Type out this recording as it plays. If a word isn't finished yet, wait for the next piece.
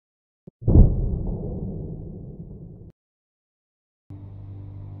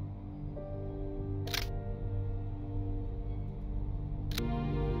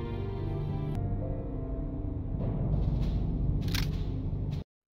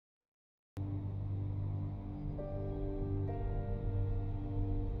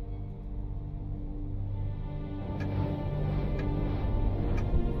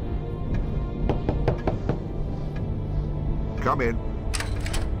Come in.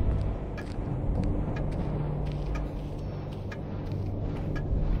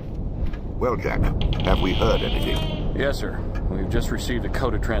 Well, Jack, have we heard anything? Yes, sir. We've just received a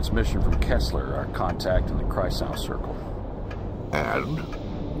coded transmission from Kessler, our contact in the Kreisau Circle.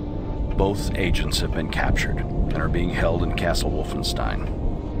 And? Both agents have been captured and are being held in Castle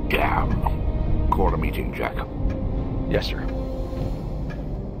Wolfenstein. Damn. Call a meeting, Jack. Yes, sir.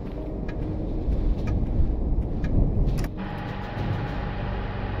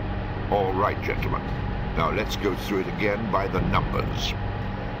 All right, gentlemen. Now let's go through it again by the numbers.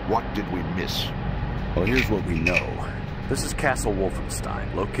 What did we miss? Well, here's what we know. This is Castle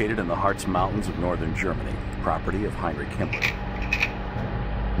Wolfenstein, located in the Harz Mountains of northern Germany, property of Heinrich Himmler.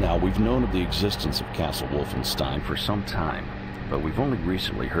 Now, we've known of the existence of Castle Wolfenstein for some time, but we've only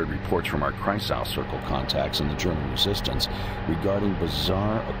recently heard reports from our Kreisau Circle contacts in the German resistance regarding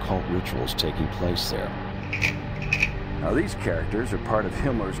bizarre occult rituals taking place there. Now, these characters are part of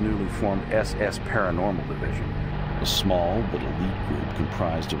Himmler's newly formed SS Paranormal Division, a small but elite group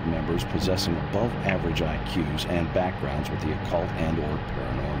comprised of members possessing above-average IQs and backgrounds with the occult and/or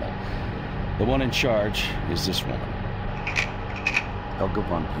paranormal. The one in charge is this woman, Helga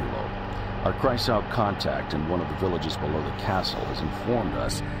von Bülow. Our Kreisau contact in one of the villages below the castle has informed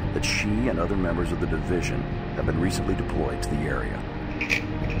us that she and other members of the division have been recently deployed to the area.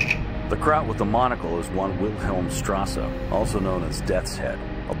 The kraut with the monocle is one Wilhelm Strasse, also known as Death's Head,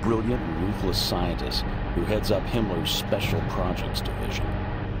 a brilliant and ruthless scientist who heads up Himmler's Special Projects Division.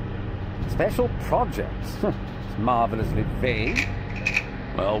 Special Projects? It's marvelously vague.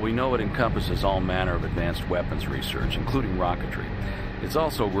 Well, we know it encompasses all manner of advanced weapons research, including rocketry. It's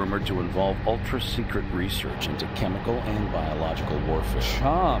also rumored to involve ultra-secret research into chemical and biological warfare.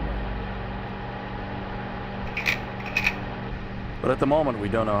 Charming. But at the moment, we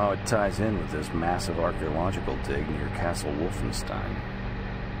don't know how it ties in with this massive archaeological dig near Castle Wolfenstein.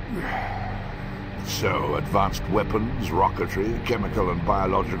 So, advanced weapons, rocketry, chemical and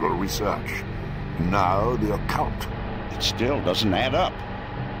biological research. Now, the occult. It still doesn't add up.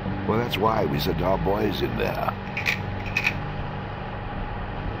 Well, that's why we sent our boys in there.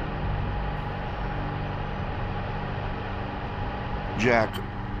 Jack,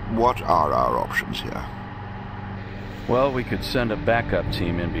 what are our options here? Well, we could send a backup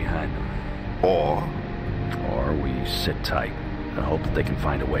team in behind them. Or we sit tight and hope that they can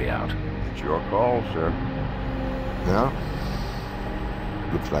find a way out. It's your call, sir. Yeah?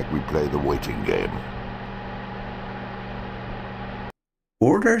 Looks like we play the waiting game.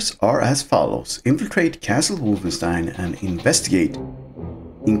 Orders are as follows. Infiltrate Castle Wolfenstein and investigate.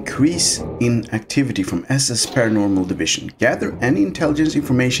 Increase in activity from SS Paranormal Division. Gather any intelligence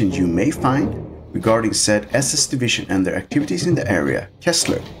information you may find regarding said SS Division and their activities in the area.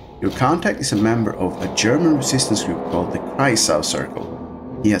 Kessler, your contact is a member of a German resistance group called the Kreisau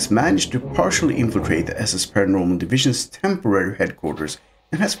Circle. He has managed to partially infiltrate the SS Paranormal Division's temporary headquarters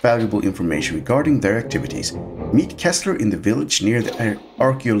and has valuable information regarding their activities. Meet Kessler in the village near the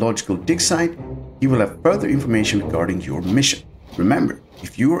archaeological dig site. He will have further information regarding your mission. Remember,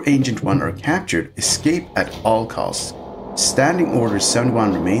 if you or Agent 1 are captured, escape at all costs. Standing Order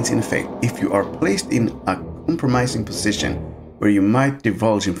 71 remains in effect. If you are placed in a compromising position where you might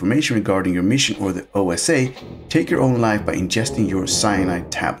divulge information regarding your mission or the OSA, take your own life by ingesting your cyanide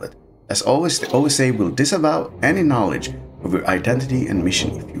tablet. As always, the OSA will disavow any knowledge of your identity and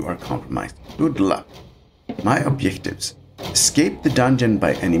mission if you are compromised. Good luck. My objectives: escape the dungeon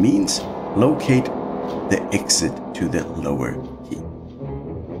by any means, locate the exit to the lower key.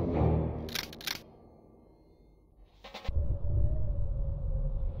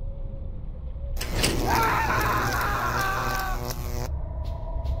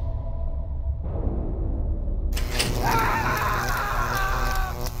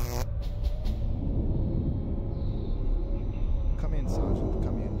 Come in, Sergeant,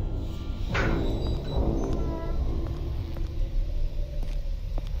 come in.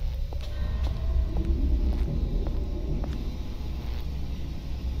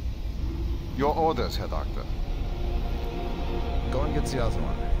 Your orders, Herr Doctor. Go and get the other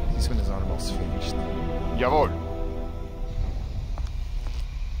one. This one is almost finished. Jawohl.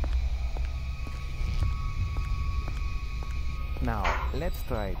 Now, let's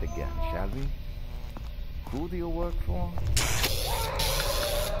try it again, shall we? Who do you work for?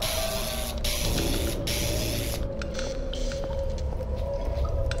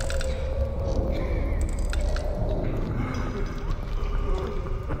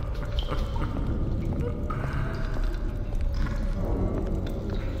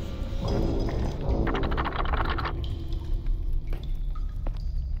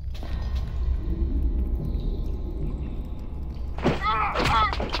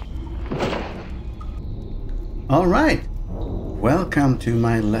 Alright, welcome to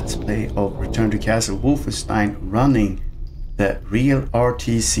my Let's Play of Return to Castle Wolfenstein, running the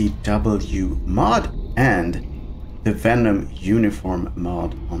RealRTCW mod and the Venom uniform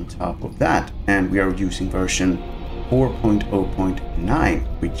mod on top of that. And we are using version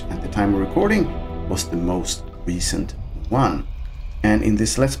 4.0.9, which at the time of recording was the most recent one. And in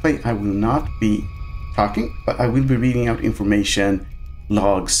this Let's Play I will not be talking, but I will be reading out information,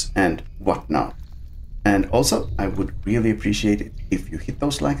 logs and whatnot. And also, I would really appreciate it if you hit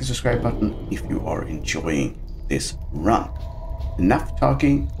those like and subscribe button if you are enjoying this run. Enough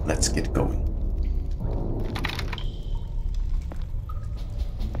talking, let's get going.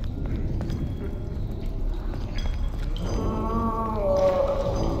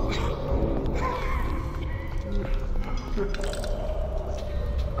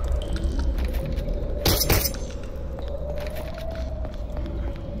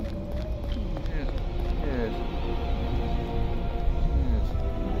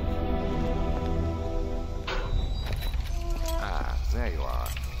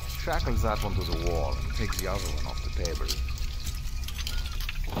 Shackle that one to the wall and take the other one off the table.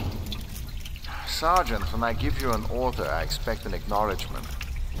 Sergeant, when I give you an order, I expect an acknowledgement.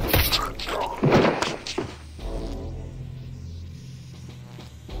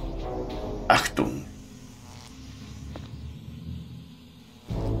 Achtung.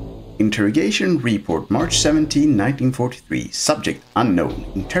 Interrogation report, March 17, 1943. Subject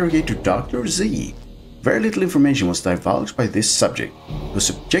unknown. Interrogator Dr. Z. Very little information was divulged by this subject. It was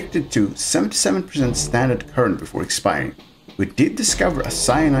subjected to 77% standard current before expiring. We did discover a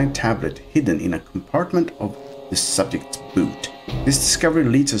cyanide tablet hidden in a compartment of the subject's boot. This discovery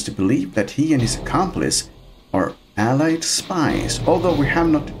leads us to believe that he and his accomplice are allied spies, although we have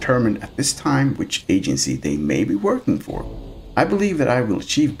not determined at this time which agency they may be working for. I believe that I will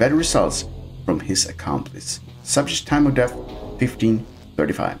achieve better results from his accomplice. Subject's time of death,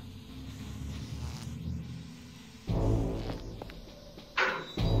 1535.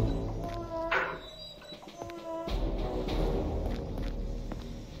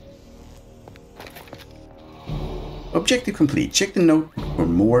 Objective complete. Check the notebook for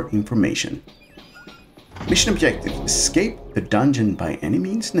more information. Mission objective: escape the dungeon by any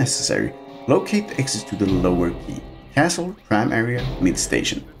means necessary. Locate the exit to the lower key. Castle, tram area, mid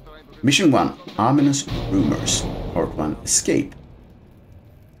station. Mission 1: Ominous Rumors. Part 1: Escape.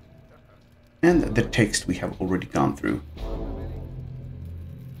 And the text we have already gone through.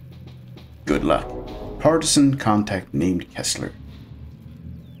 Good luck. Partisan contact named Kessler.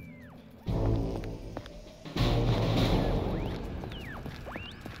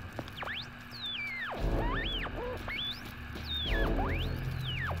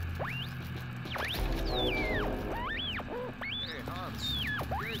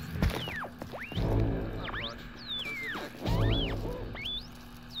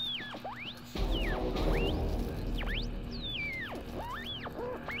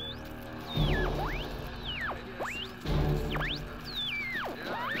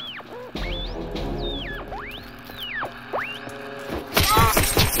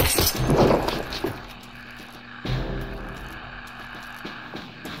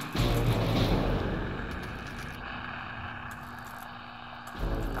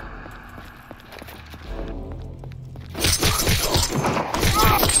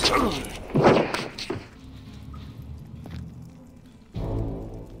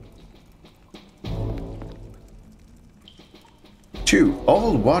 To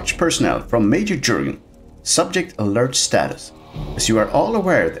all watch personnel from Major Jurgen. Subject alert status. As you are all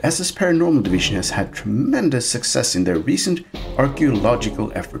aware, the SS Paranormal Division has had tremendous success in their recent archaeological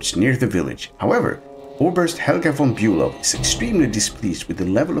efforts near the village. However, Oberst Helga von Bülow is extremely displeased with the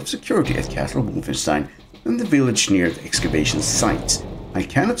level of security at Castle Wolfenstein and the village near the excavation sites. I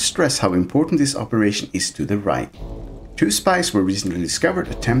cannot stress how important this operation is to the Reich. 2 spies were recently discovered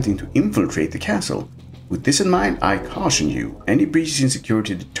attempting to infiltrate the castle. With this in mind, I caution you, any breaches in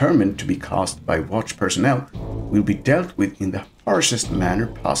security determined to be caused by watch personnel will be dealt with in the harshest manner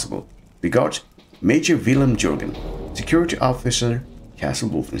possible. Regards, Major Wilhelm Jurgen, Security Officer, Castle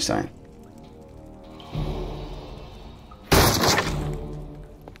Wolfenstein.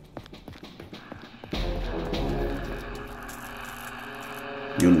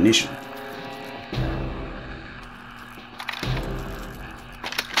 Munition.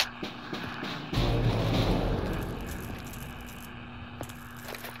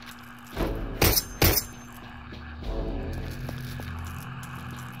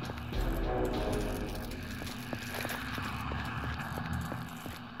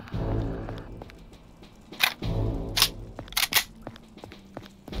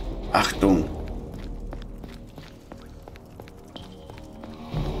 Achtung!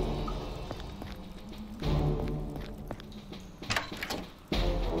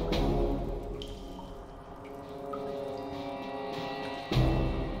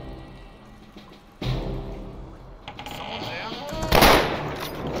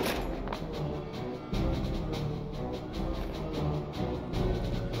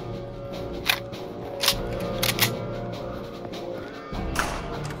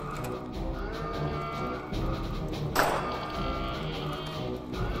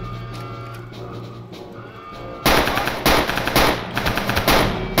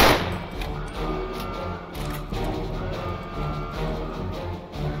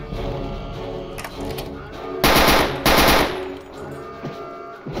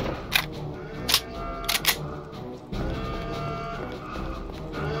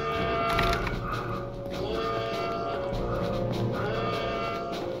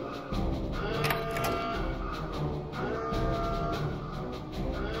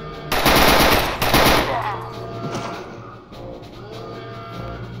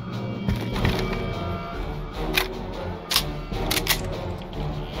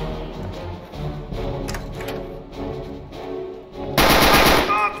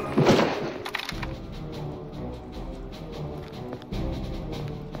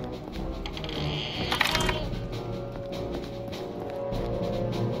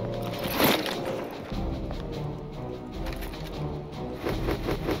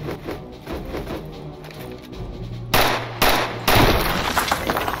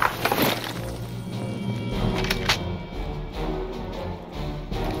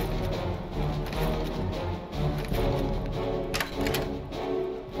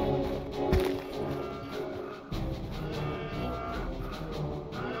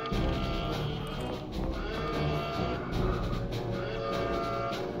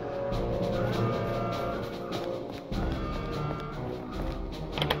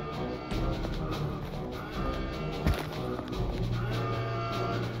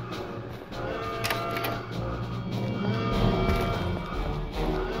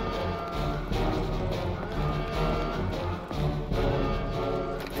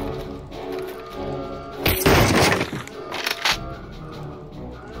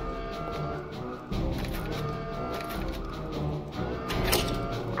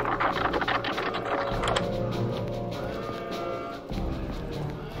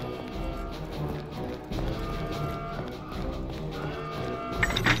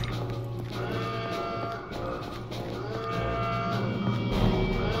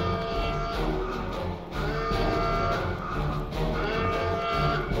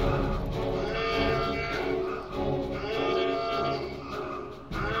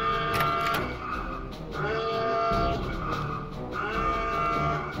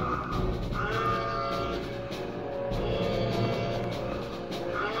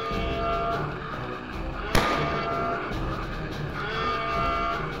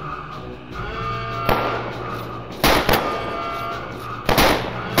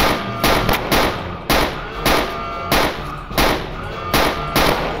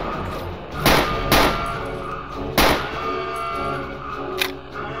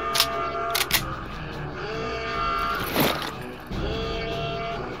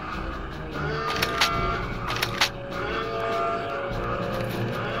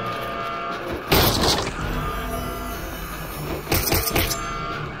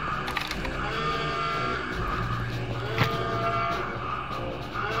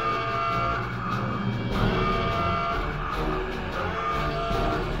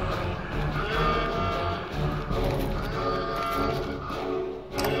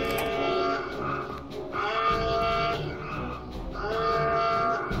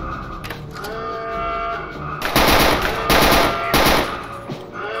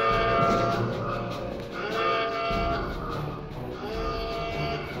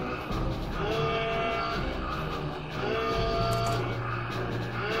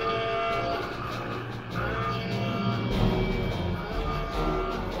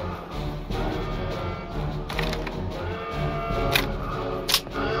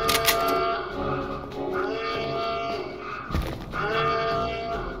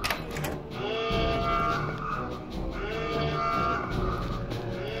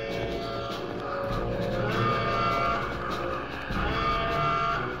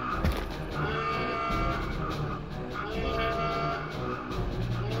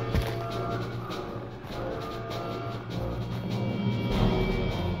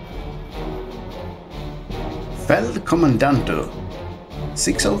 Feldkommandantur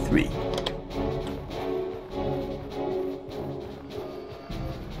 603.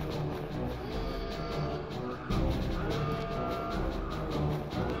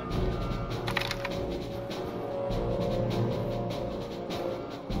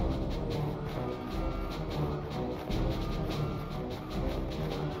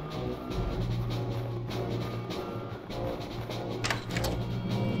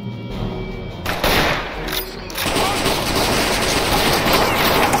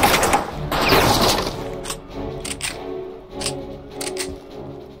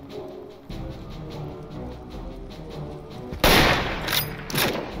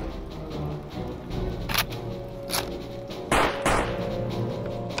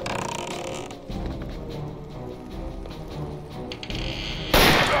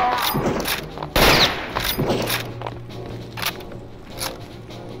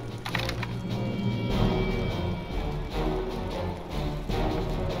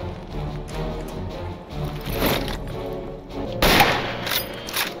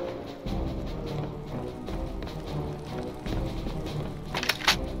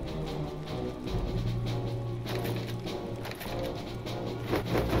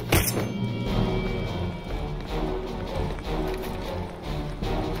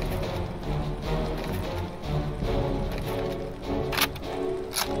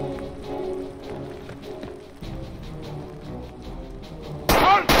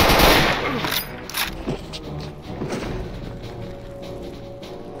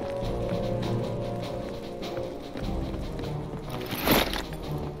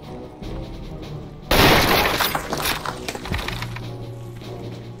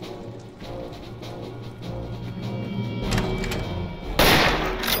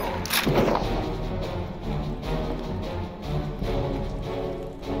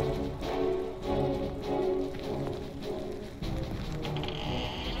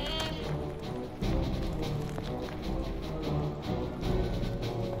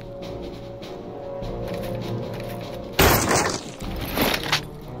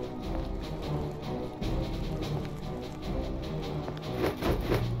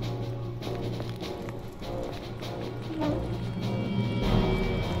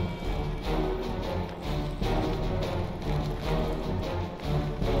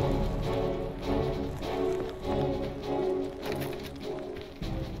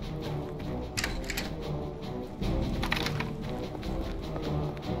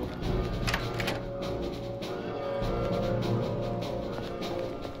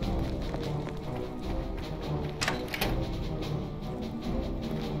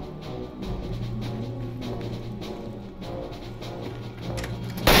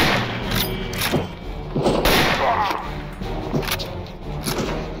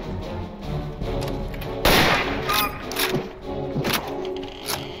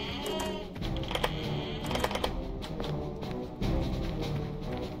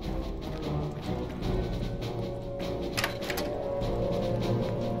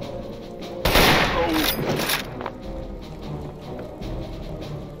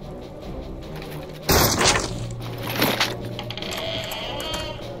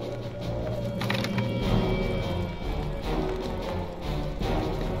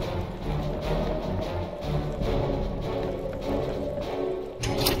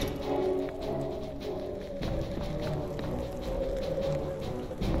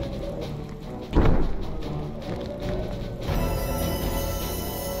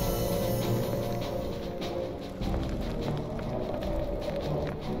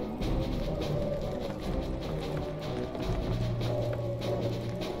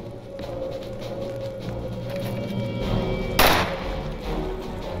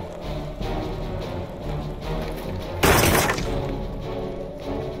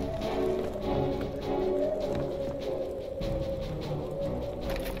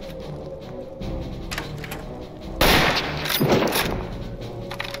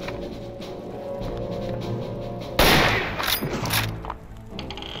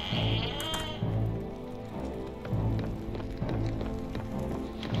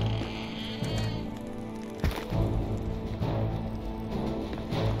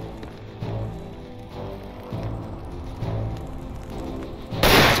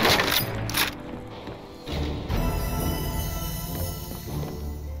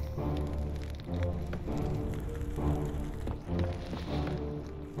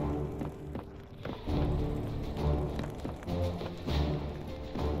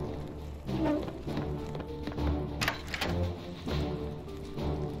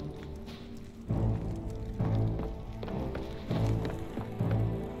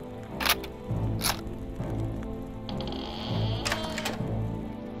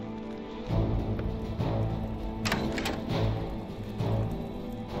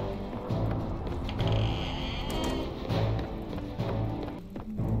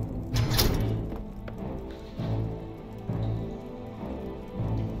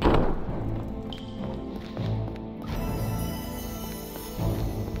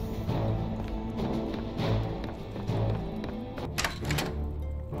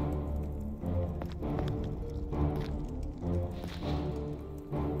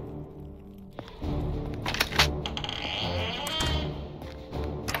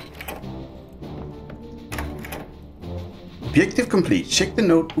 Objective complete. Check the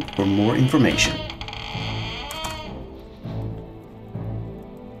notebook for more information.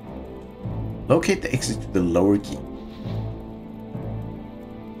 Locate the exit to the lower key.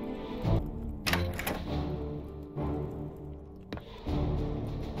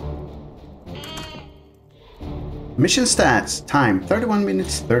 Mission stats. Time 31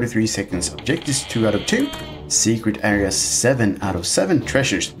 minutes 33 seconds. Objectives 2 out of 2. Secret areas 7 out of 7.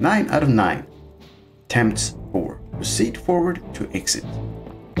 Treasures 9 out of 9. Attempts 4. Proceed forward to exit.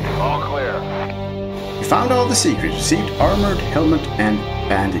 All clear. You found all the secrets. Received armored helmet and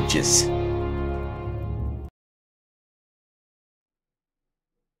bandages.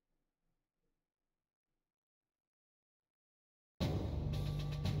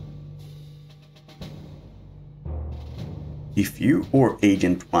 If you or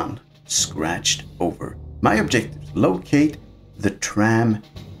Agent 1 scratched over. My objectives: locate the tram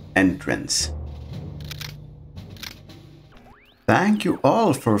entrance. Thank you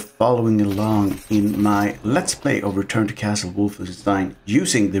all for following along in my Let's Play of Return to Castle Wolfenstein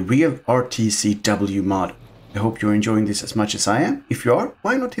using the RealRTCW mod. I hope you're enjoying this as much as I am. If you are,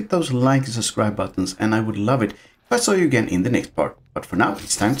 why not hit those like and subscribe buttons, and I would love it if I saw you again in the next part. But for now,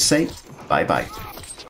 it's time to say bye-bye.